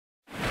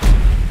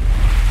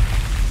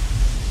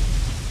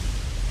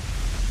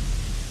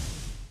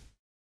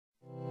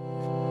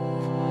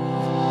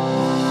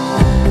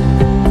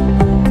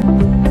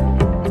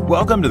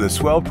Welcome to the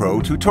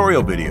SwellPro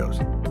tutorial videos.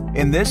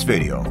 In this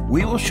video,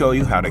 we will show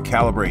you how to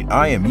calibrate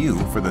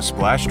IMU for the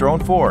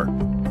SplashDrone 4.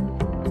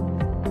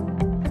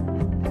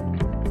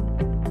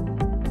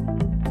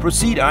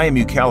 Proceed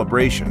IMU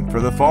calibration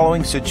for the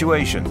following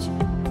situations.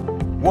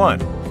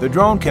 1. The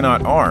drone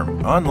cannot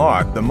arm,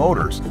 unlock the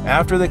motors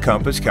after the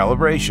compass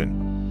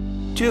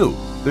calibration. 2.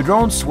 The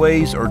drone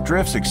sways or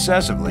drifts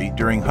excessively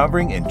during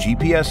hovering in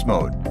GPS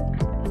mode.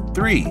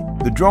 3.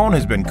 The drone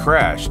has been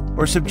crashed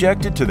or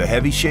subjected to the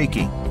heavy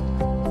shaking.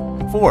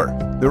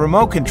 4. The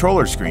remote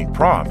controller screen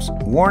prompts,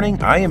 warning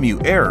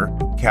IMU error,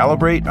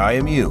 calibrate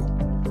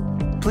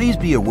IMU. Please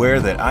be aware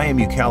that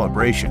IMU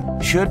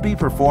calibration should be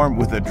performed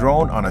with the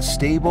drone on a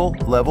stable,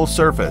 level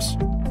surface.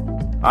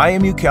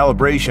 IMU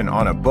calibration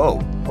on a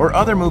boat or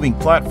other moving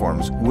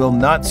platforms will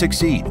not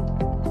succeed.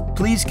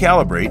 Please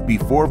calibrate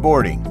before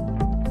boarding.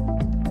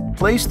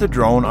 Place the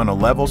drone on a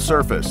level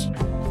surface.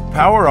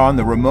 Power on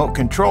the remote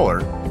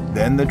controller,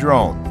 then the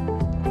drone.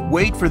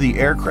 Wait for the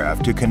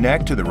aircraft to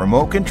connect to the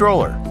remote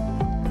controller.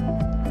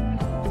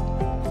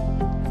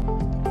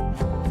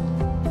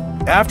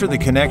 After the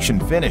connection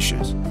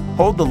finishes,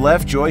 hold the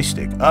left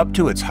joystick up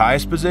to its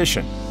highest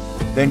position.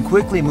 Then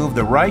quickly move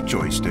the right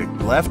joystick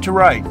left to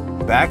right,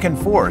 back and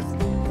forth,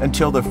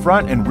 until the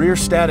front and rear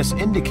status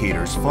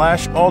indicators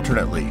flash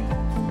alternately,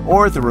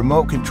 or the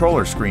remote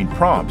controller screen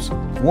prompts,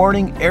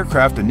 warning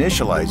aircraft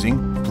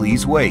initializing,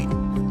 please wait.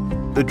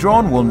 The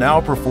drone will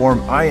now perform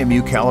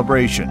IMU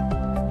calibration.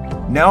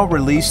 Now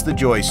release the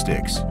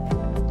joysticks.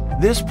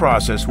 This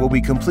process will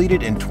be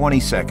completed in 20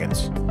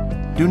 seconds.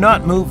 Do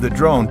not move the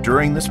drone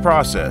during this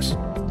process.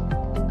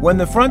 When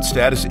the front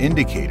status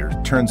indicator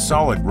turns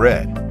solid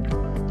red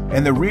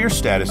and the rear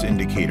status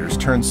indicators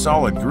turn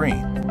solid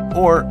green,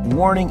 or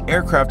warning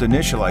aircraft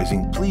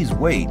initializing please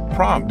wait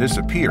prompt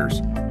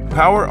disappears,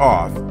 power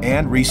off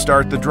and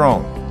restart the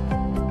drone.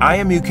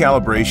 IMU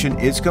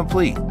calibration is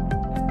complete.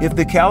 If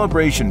the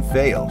calibration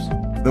fails,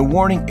 the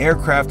warning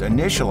aircraft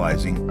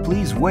initializing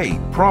please wait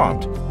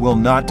prompt will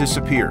not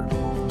disappear.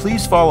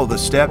 Please follow the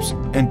steps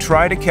and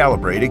try to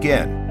calibrate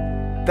again.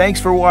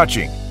 Thanks for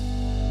watching.